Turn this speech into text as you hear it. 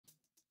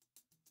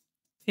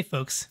Hey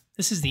folks,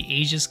 this is the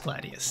Aegis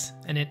Gladius,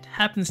 and it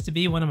happens to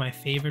be one of my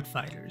favorite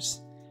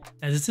fighters.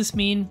 Now does this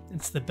mean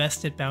it's the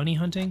best at bounty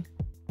hunting?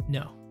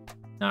 No,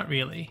 not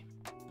really,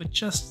 but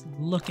just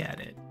look at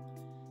it.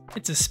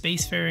 It's a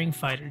spacefaring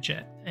fighter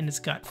jet, and it's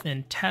got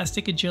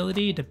fantastic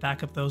agility to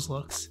back up those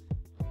looks.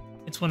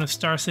 It's one of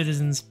Star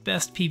Citizen's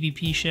best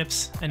PvP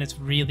ships, and it's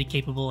really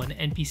capable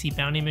in NPC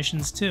bounty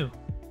missions too.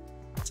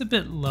 It's a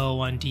bit low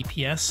on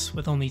DPS,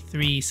 with only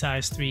 3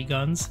 size 3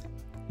 guns,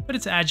 but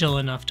it's agile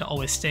enough to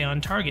always stay on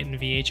target in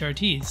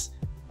VHRTs.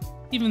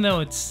 Even though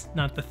it's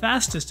not the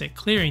fastest at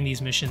clearing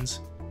these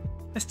missions,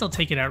 I still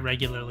take it out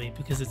regularly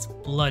because it's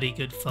bloody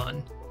good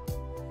fun.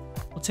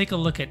 We'll take a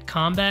look at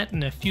combat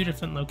in a few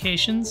different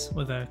locations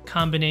with a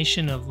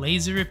combination of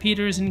laser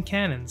repeaters and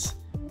cannons,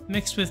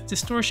 mixed with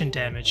distortion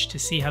damage to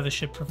see how the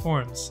ship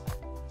performs.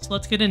 So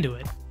let's get into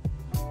it.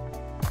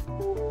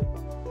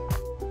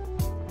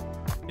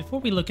 Before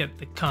we look at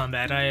the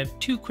combat, I have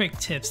 2 quick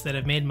tips that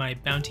have made my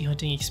bounty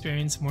hunting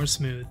experience more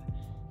smooth.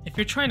 If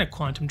you're trying to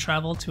quantum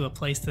travel to a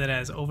place that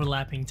has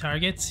overlapping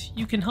targets,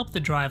 you can help the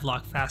drive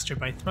lock faster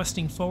by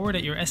thrusting forward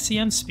at your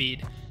SCM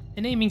speed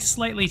and aiming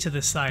slightly to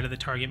the side of the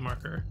target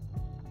marker.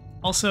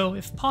 Also,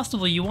 if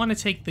possible, you want to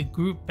take the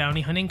group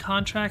bounty hunting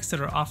contracts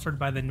that are offered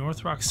by the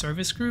North Rock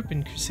Service Group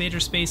in Crusader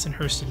Space and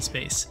Hurston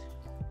Space.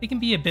 They can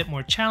be a bit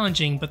more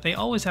challenging, but they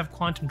always have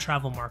quantum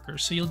travel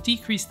markers, so you'll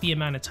decrease the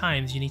amount of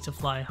times you need to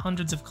fly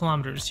hundreds of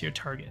kilometers to your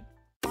target.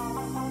 I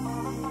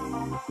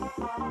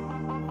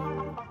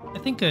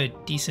think a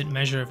decent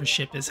measure of a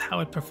ship is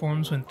how it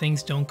performs when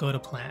things don't go to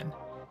plan.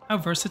 How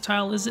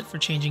versatile is it for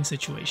changing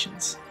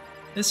situations?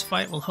 This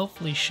fight will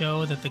hopefully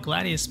show that the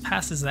Gladius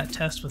passes that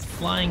test with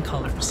flying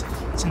colors,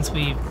 since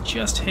we've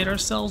just hit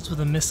ourselves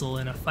with a missile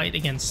in a fight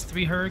against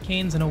 3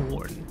 Hurricanes and a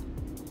Warden.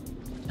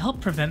 To help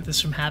prevent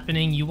this from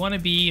happening, you want to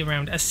be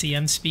around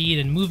SCM speed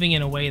and moving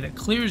in a way that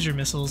clears your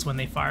missiles when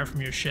they fire from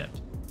your ship.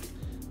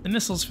 The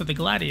missiles for the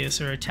Gladius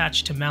are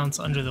attached to mounts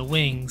under the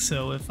wing,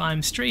 so if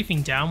I'm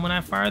strafing down when I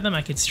fire them,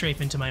 I could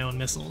strafe into my own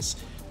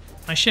missiles.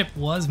 My ship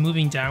was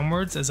moving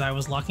downwards as I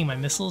was locking my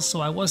missiles,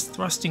 so I was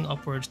thrusting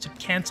upwards to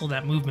cancel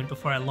that movement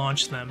before I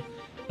launched them,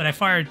 but I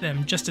fired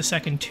them just a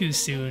second too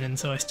soon, and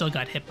so I still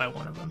got hit by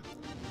one of them.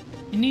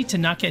 You need to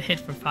not get hit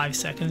for 5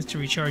 seconds to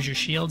recharge your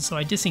shield, so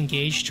I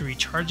disengaged to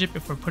recharge it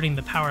before putting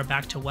the power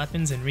back to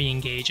weapons and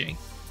re-engaging.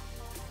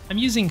 I'm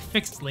using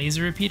fixed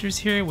laser repeaters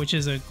here, which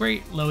is a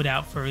great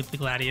loadout for the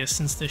Gladius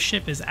since the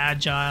ship is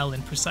agile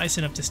and precise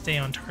enough to stay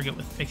on target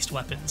with fixed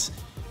weapons.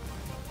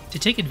 To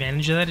take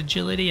advantage of that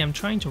agility, I'm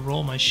trying to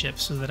roll my ship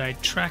so that I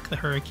track the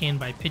Hurricane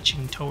by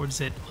pitching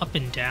towards it up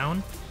and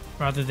down,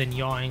 rather than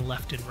yawing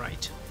left and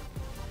right.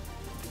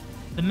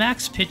 The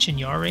max pitch and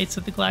yaw rates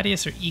of the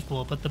Gladius are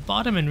equal, but the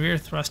bottom and rear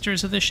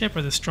thrusters of the ship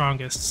are the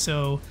strongest,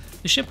 so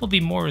the ship will be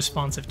more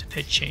responsive to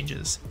pitch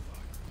changes.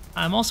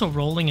 I'm also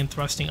rolling and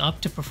thrusting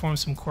up to perform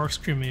some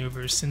corkscrew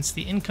maneuvers since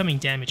the incoming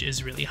damage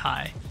is really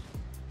high.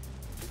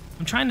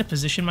 I'm trying to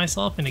position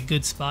myself in a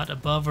good spot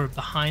above or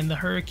behind the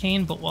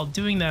Hurricane, but while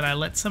doing that I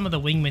let some of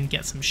the wingmen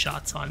get some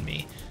shots on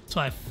me,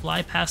 so I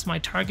fly past my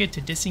target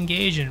to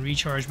disengage and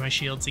recharge my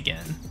shields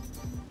again.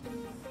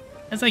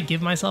 As I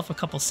give myself a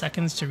couple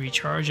seconds to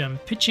recharge, I'm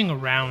pitching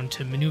around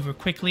to maneuver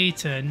quickly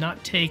to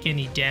not take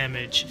any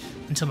damage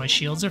until my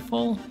shields are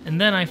full,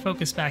 and then I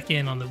focus back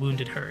in on the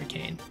wounded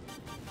Hurricane.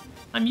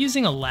 I'm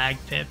using a lag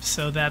pip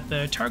so that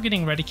the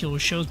targeting reticule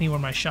shows me where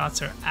my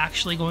shots are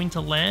actually going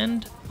to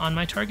land on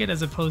my target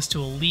as opposed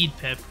to a lead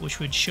pip, which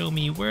would show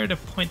me where to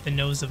point the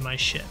nose of my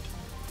ship.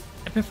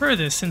 I prefer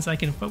this since I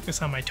can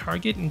focus on my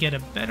target and get a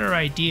better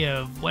idea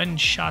of when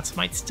shots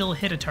might still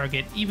hit a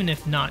target even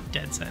if not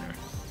dead center.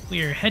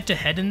 We are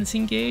head-to-head in this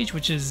engage,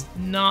 which is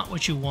not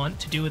what you want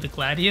to do with the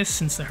Gladius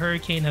since the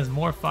Hurricane has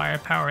more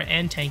firepower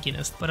and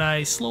tankiness, but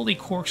I slowly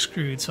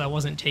corkscrewed so I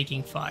wasn't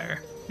taking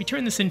fire. We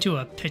turned this into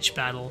a pitch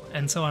battle,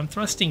 and so I'm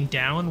thrusting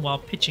down while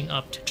pitching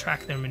up to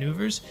track their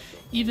maneuvers,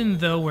 even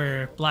though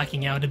we're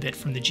blacking out a bit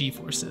from the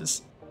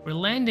G-forces. We're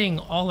landing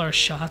all our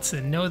shots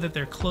and know that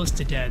they're close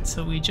to dead,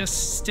 so we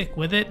just stick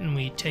with it and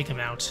we take them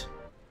out.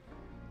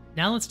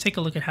 Now let's take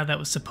a look at how that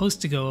was supposed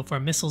to go if our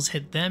missiles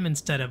hit them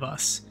instead of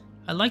us.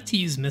 I like to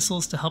use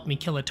missiles to help me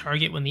kill a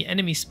target when the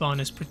enemy spawn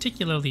is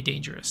particularly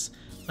dangerous,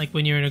 like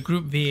when you're in a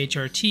group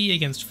VHRT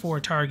against 4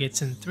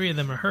 targets and 3 of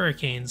them are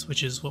Hurricanes,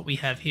 which is what we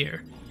have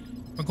here.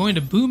 We're going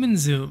to boom and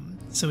zoom,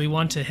 so we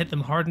want to hit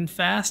them hard and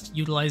fast,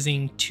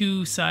 utilizing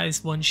 2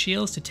 size 1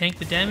 shields to tank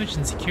the damage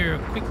and secure a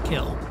quick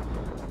kill.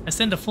 I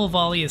send a full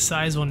volley of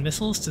size 1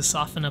 missiles to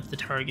soften up the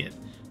target.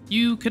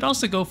 You could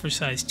also go for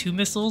size 2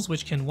 missiles,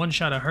 which can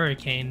one-shot a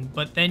Hurricane,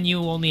 but then you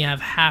only have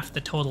half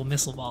the total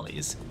missile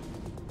volleys.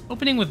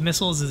 Opening with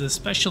missiles is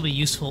especially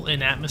useful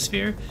in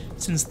atmosphere,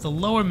 since the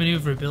lower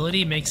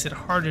maneuverability makes it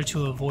harder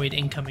to avoid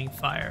incoming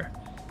fire.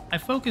 I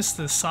focused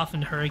the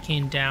softened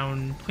Hurricane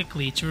down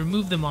quickly to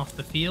remove them off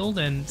the field,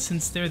 and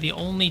since they're the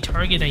only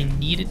target I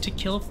needed to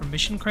kill for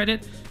mission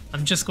credit,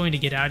 I'm just going to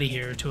get out of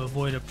here to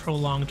avoid a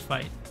prolonged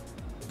fight.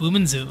 Boom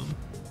and zoom.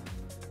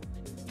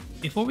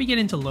 Before we get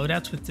into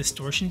loadouts with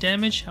distortion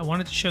damage, I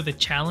wanted to show the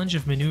challenge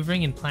of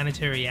maneuvering in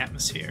planetary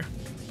atmosphere.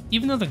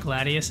 Even though the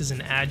Gladius is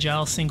an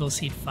agile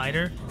single-seat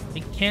fighter,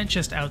 it can't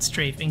just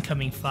outstrafe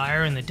incoming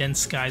fire in the dense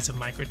skies of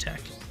microTech.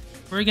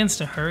 We're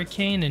against a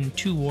Hurricane and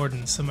 2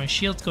 Wardens, so my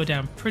shields go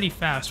down pretty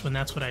fast when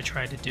that's what I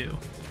try to do.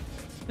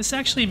 This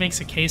actually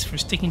makes a case for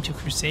sticking to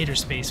Crusader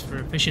space for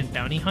efficient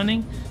bounty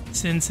hunting,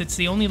 since it's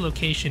the only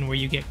location where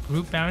you get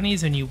group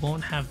bounties and you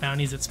won't have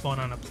bounties that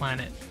spawn on a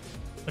planet.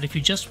 But if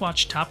you just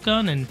watch Top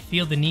Gun and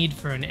feel the need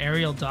for an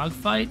aerial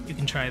dogfight, you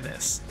can try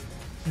this.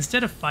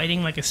 Instead of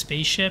fighting like a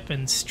spaceship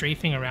and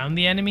strafing around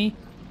the enemy,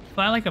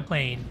 fly like a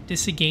plane,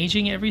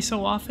 disengaging every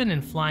so often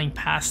and flying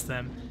past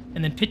them,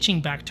 and then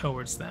pitching back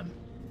towards them.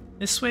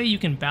 This way you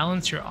can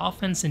balance your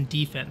offense and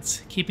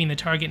defense, keeping the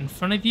target in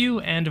front of you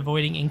and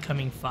avoiding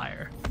incoming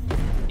fire.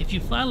 If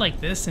you fly like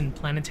this in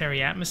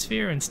planetary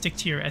atmosphere and stick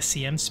to your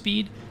SCM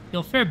speed,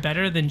 you'll fare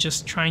better than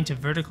just trying to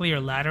vertically or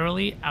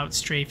laterally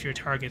outstrafe your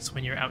targets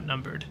when you're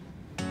outnumbered.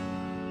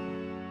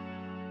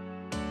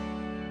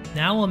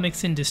 Now we'll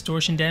mix in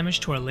distortion damage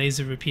to our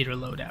laser repeater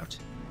loadout.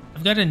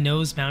 I've got a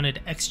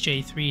nose-mounted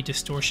XJ3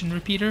 distortion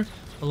repeater,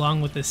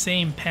 along with the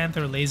same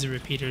Panther laser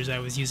repeaters I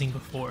was using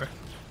before.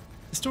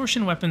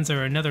 Distortion weapons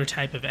are another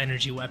type of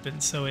energy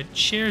weapon, so it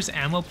shares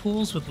ammo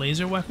pools with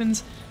laser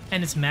weapons,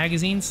 and its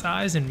magazine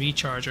size and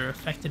recharge are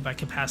affected by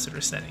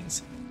capacitor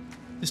settings.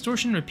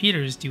 Distortion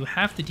repeaters do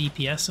half the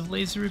DPS of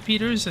laser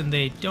repeaters, and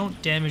they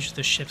don't damage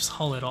the ship's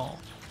hull at all.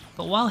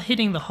 But while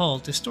hitting the hull,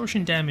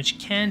 distortion damage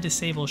can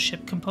disable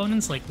ship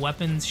components like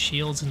weapons,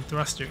 shields, and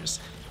thrusters,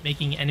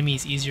 making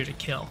enemies easier to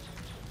kill.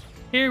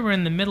 Here we're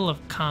in the middle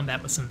of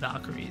combat with some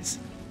Valkyries.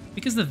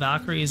 Because the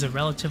Valkyrie is a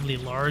relatively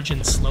large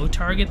and slow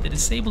target, the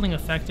disabling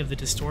effect of the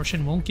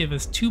distortion won't give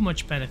us too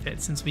much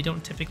benefit since we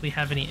don't typically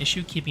have any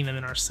issue keeping them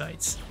in our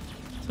sights.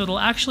 So it'll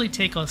actually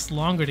take us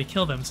longer to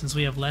kill them since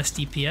we have less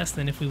DPS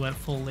than if we went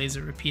full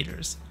laser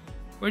repeaters.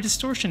 Where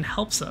distortion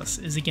helps us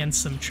is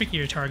against some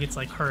trickier targets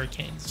like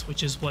Hurricanes,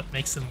 which is what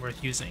makes them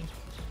worth using.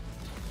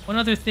 One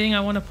other thing I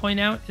want to point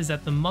out is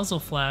that the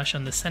muzzle flash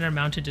on the center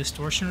mounted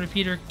distortion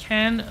repeater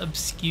can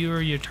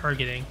obscure your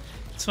targeting,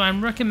 so I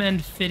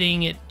recommend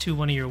fitting it to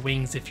one of your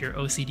wings if your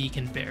OCD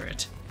can bear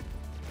it.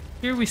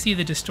 Here we see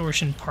the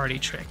distortion party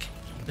trick.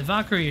 The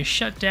Valkyrie is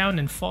shut down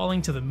and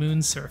falling to the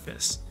moon's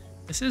surface.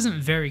 This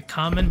isn't very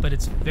common, but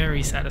it's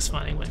very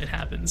satisfying when it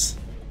happens.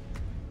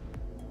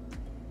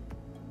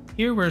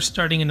 Here we're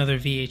starting another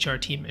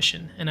VHRT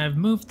mission, and I've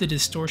moved the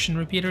distortion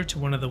repeater to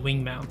one of the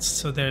wing mounts,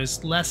 so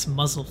there's less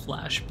muzzle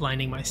flash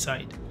blinding my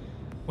sight.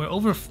 We're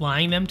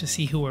overflying them to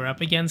see who we're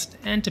up against,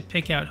 and to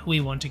pick out who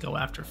we want to go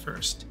after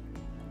first.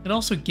 It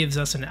also gives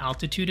us an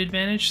altitude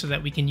advantage so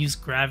that we can use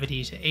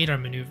gravity to aid our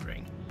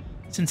maneuvering.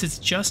 Since it's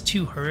just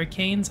 2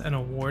 Hurricanes and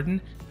a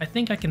Warden, I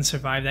think I can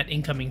survive that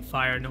incoming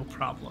fire no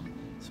problem,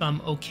 so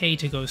I'm okay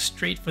to go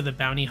straight for the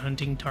bounty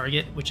hunting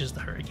target, which is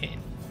the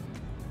Hurricane.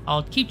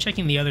 I'll keep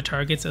checking the other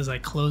targets as I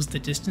close the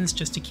distance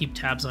just to keep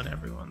tabs on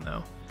everyone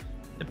though.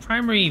 The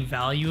primary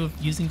value of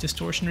using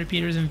distortion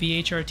repeaters in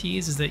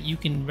VHRTs is that you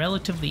can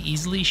relatively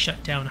easily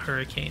shut down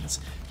Hurricanes,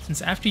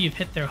 since after you've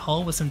hit their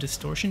hull with some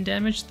distortion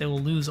damage, they will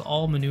lose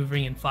all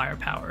maneuvering and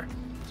firepower.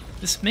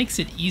 This makes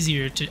it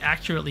easier to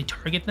accurately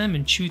target them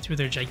and chew through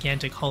their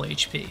gigantic hull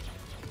HP. It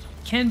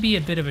can be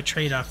a bit of a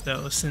trade-off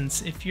though,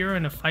 since if you're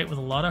in a fight with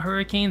a lot of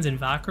Hurricanes and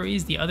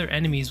Valkyries, the other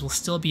enemies will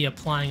still be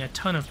applying a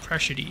ton of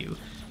pressure to you,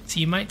 so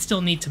you might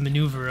still need to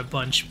maneuver a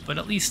bunch, but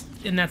at least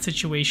in that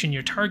situation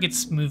your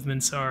target's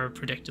movements are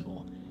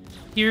predictable.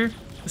 Here,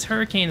 this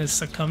Hurricane has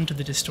succumbed to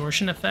the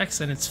distortion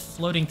effects and it's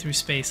floating through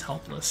space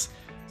helpless,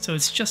 so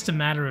it's just a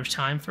matter of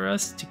time for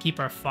us to keep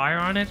our fire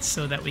on it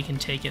so that we can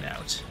take it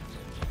out.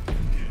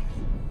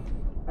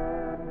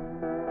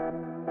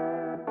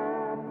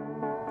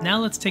 Now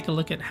let's take a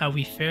look at how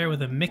we fare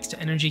with a mixed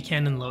energy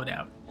cannon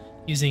loadout,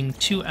 using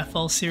 2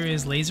 FL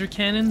series laser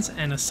cannons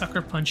and a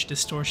sucker punch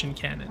distortion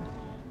cannon.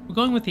 We're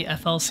going with the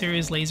FL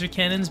series laser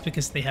cannons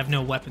because they have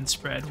no weapon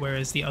spread,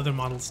 whereas the other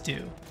models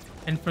do.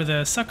 And for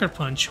the sucker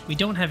punch, we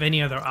don't have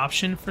any other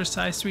option for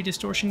size 3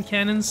 distortion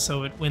cannons,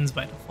 so it wins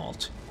by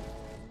default.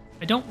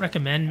 I don't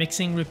recommend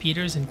mixing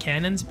repeaters and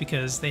cannons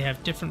because they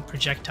have different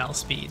projectile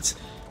speeds,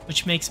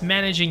 which makes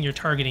managing your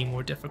targeting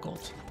more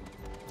difficult.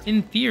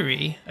 In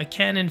theory, a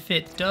cannon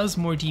fit does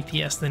more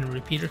DPS than a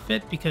repeater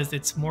fit because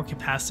it's more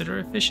capacitor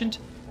efficient,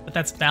 but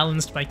that's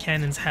balanced by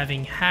cannons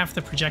having half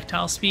the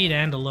projectile speed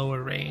and a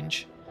lower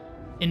range.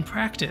 In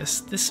practice,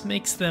 this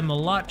makes them a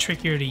lot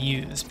trickier to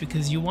use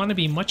because you want to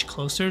be much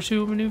closer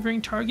to a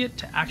maneuvering target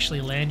to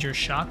actually land your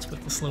shots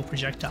with the slow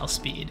projectile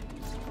speed.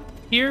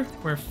 Here,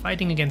 we're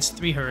fighting against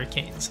 3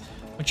 Hurricanes,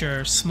 which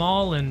are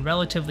small and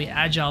relatively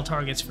agile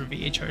targets for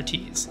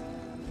VHRTs.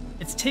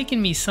 It's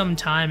taken me some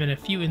time and a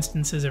few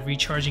instances of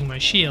recharging my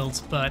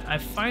shields, but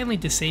I've finally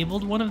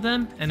disabled one of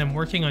them and I'm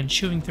working on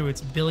chewing through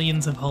its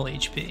billions of hull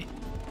HP.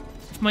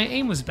 If my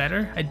aim was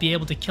better, I'd be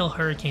able to kill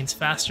Hurricanes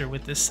faster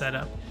with this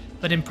setup,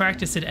 but in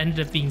practice it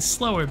ended up being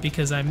slower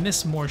because I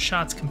miss more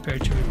shots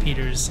compared to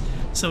repeaters,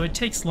 so it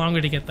takes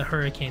longer to get the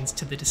Hurricanes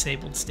to the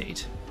disabled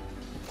state.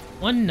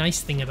 One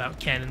nice thing about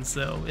cannons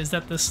though is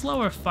that the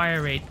slower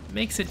fire rate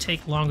makes it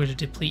take longer to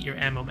deplete your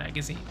ammo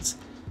magazines.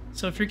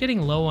 So if you're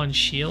getting low on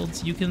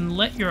shields, you can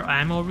let your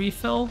ammo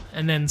refill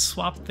and then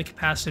swap the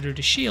capacitor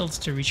to shields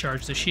to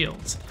recharge the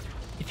shields.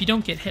 If you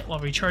don't get hit while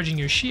recharging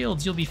your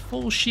shields, you'll be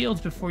full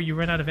shields before you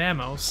run out of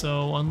ammo,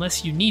 so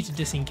unless you need to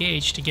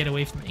disengage to get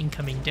away from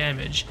incoming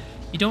damage,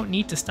 you don't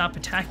need to stop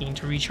attacking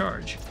to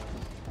recharge.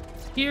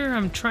 Here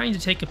I'm trying to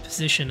take a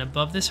position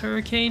above this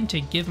Hurricane to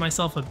give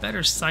myself a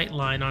better sight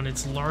line on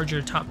its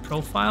larger top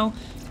profile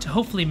to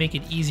hopefully make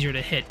it easier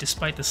to hit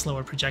despite the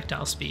slower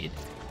projectile speed.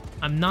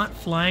 I'm not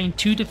flying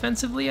too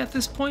defensively at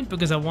this point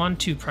because I want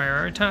to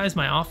prioritize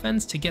my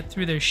offense to get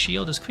through their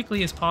shield as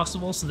quickly as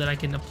possible so that I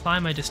can apply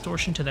my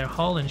distortion to their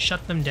hull and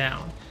shut them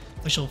down,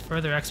 which will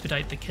further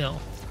expedite the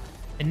kill.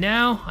 And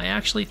now, I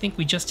actually think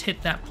we just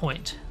hit that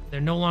point. They're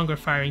no longer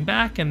firing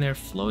back and they're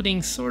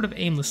floating sort of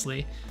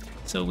aimlessly,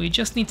 so we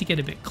just need to get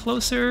a bit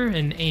closer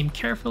and aim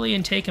carefully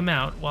and take them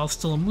out while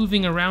still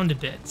moving around a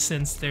bit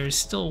since there's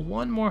still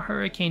one more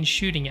Hurricane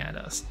shooting at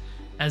us,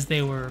 as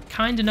they were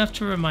kind enough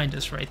to remind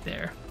us right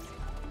there.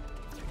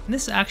 And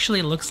this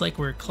actually looks like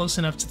we're close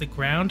enough to the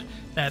ground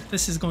that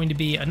this is going to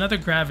be another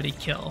gravity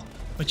kill,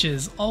 which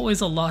is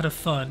always a lot of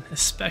fun,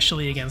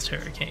 especially against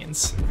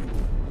Hurricanes.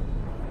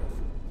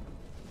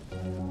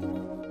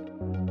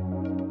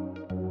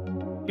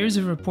 Here's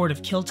a report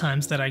of kill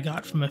times that I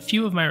got from a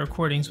few of my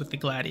recordings with the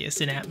Gladius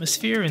in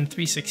Atmosphere and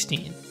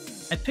 316.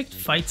 I picked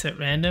fights at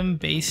random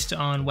based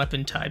on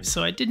weapon types,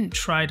 so I didn't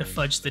try to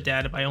fudge the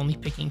data by only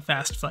picking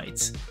fast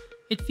fights.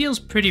 It feels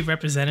pretty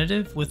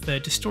representative, with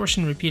the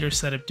distortion repeater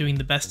setup doing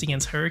the best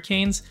against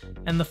Hurricanes,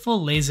 and the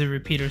full laser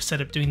repeater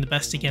setup doing the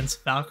best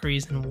against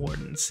Valkyries and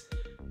Wardens.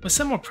 With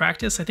some more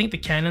practice, I think the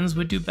cannons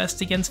would do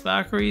best against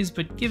Valkyries,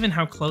 but given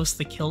how close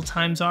the kill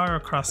times are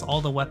across all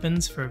the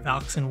weapons for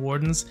Valks and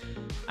Wardens,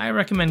 I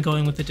recommend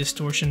going with the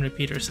distortion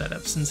repeater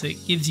setup since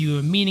it gives you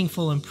a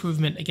meaningful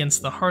improvement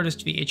against the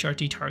hardest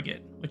VHRT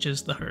target, which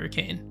is the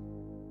Hurricane.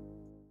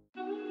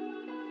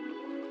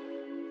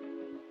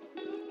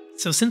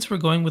 So since we're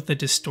going with the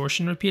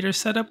distortion repeater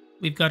setup,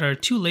 we've got our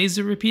 2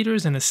 laser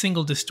repeaters and a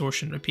single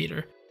distortion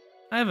repeater.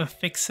 I have a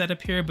fixed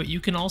setup here, but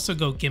you can also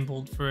go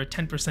gimbaled for a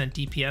 10%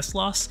 DPS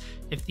loss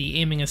if the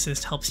aiming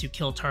assist helps you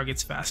kill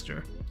targets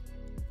faster.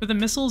 For the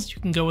missiles,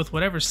 you can go with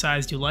whatever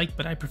size you like,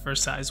 but I prefer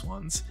size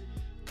ones.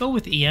 Go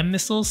with EM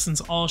missiles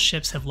since all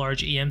ships have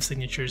large EM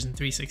signatures in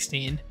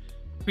 316.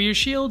 For your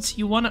shields,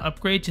 you want to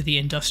upgrade to the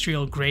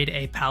industrial grade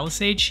A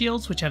Palisade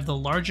shields, which have the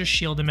largest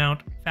shield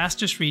amount,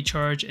 fastest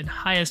recharge, and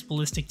highest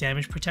ballistic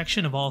damage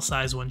protection of all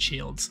size 1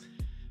 shields.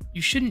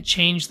 You shouldn't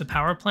change the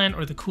power plant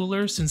or the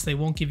cooler since they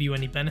won't give you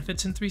any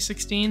benefits in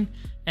 316,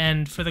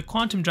 and for the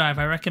quantum drive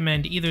I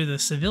recommend either the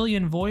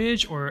Civilian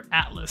Voyage or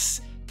Atlas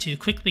to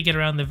quickly get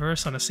around the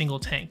verse on a single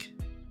tank.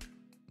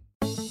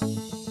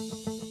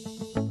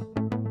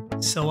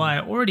 So I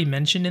already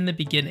mentioned in the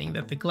beginning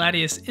that the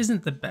Gladius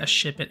isn't the best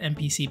ship at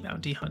NPC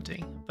bounty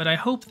hunting, but I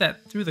hope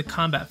that through the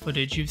combat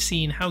footage you've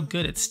seen how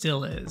good it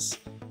still is.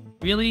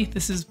 Really,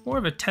 this is more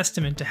of a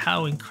testament to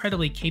how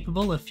incredibly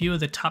capable a few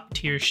of the top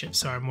tier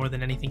ships are more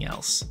than anything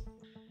else.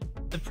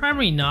 The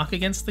primary knock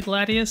against the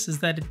Gladius is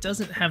that it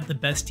doesn't have the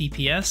best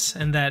DPS,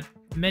 and that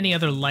many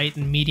other light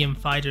and medium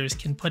fighters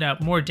can put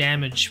out more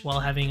damage while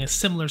having a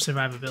similar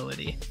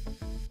survivability.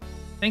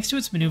 Thanks to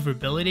its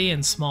maneuverability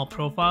and small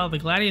profile, the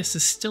Gladius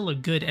is still a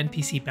good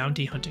NPC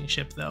bounty hunting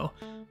ship though,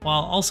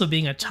 while also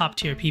being a top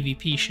tier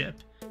PvP ship.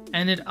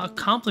 And it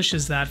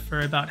accomplishes that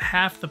for about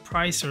half the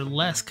price or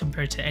less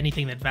compared to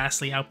anything that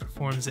vastly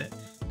outperforms it,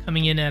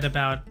 coming in at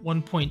about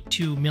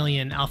 1.2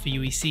 million Alpha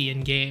UEC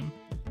in-game.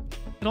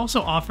 It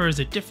also offers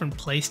a different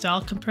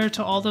playstyle compared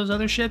to all those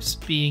other ships,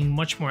 being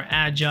much more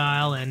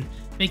agile and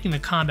making the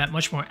combat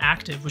much more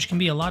active, which can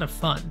be a lot of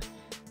fun.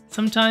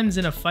 Sometimes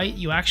in a fight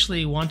you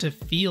actually want to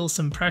feel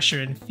some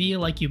pressure and feel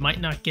like you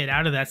might not get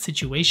out of that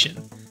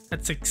situation.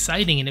 That's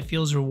exciting and it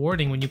feels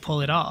rewarding when you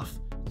pull it off.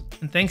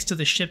 And thanks to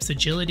the ship's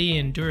agility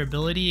and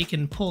durability, it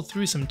can pull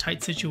through some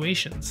tight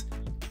situations.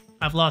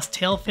 I've lost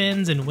tail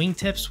fins and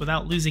wingtips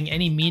without losing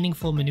any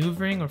meaningful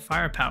maneuvering or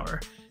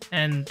firepower,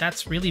 and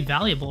that's really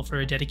valuable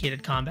for a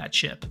dedicated combat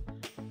ship.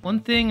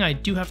 One thing I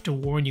do have to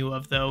warn you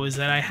of though is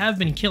that I have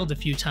been killed a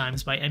few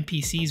times by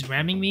NPCs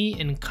ramming me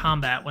in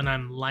combat when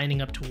I'm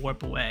lining up to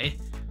warp away.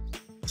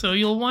 So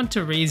you'll want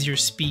to raise your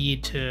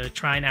speed to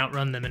try and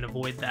outrun them and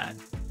avoid that.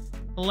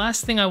 The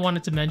last thing I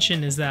wanted to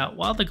mention is that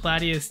while the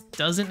Gladius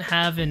doesn't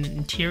have an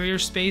interior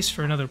space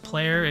for another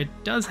player, it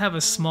does have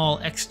a small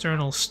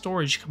external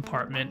storage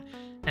compartment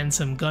and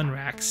some gun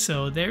racks,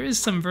 so there is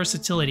some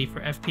versatility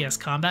for FPS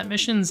combat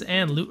missions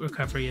and loot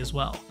recovery as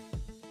well.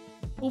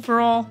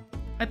 Overall,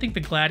 I think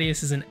the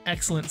Gladius is an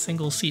excellent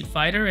single-seat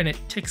fighter and it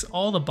ticks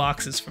all the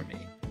boxes for me.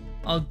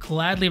 I'll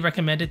gladly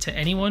recommend it to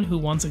anyone who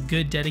wants a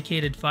good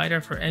dedicated fighter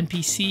for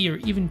NPC or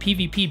even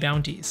PvP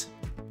bounties.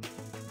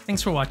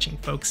 Thanks for watching,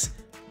 folks.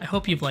 I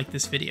hope you've liked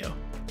this video.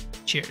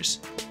 Cheers.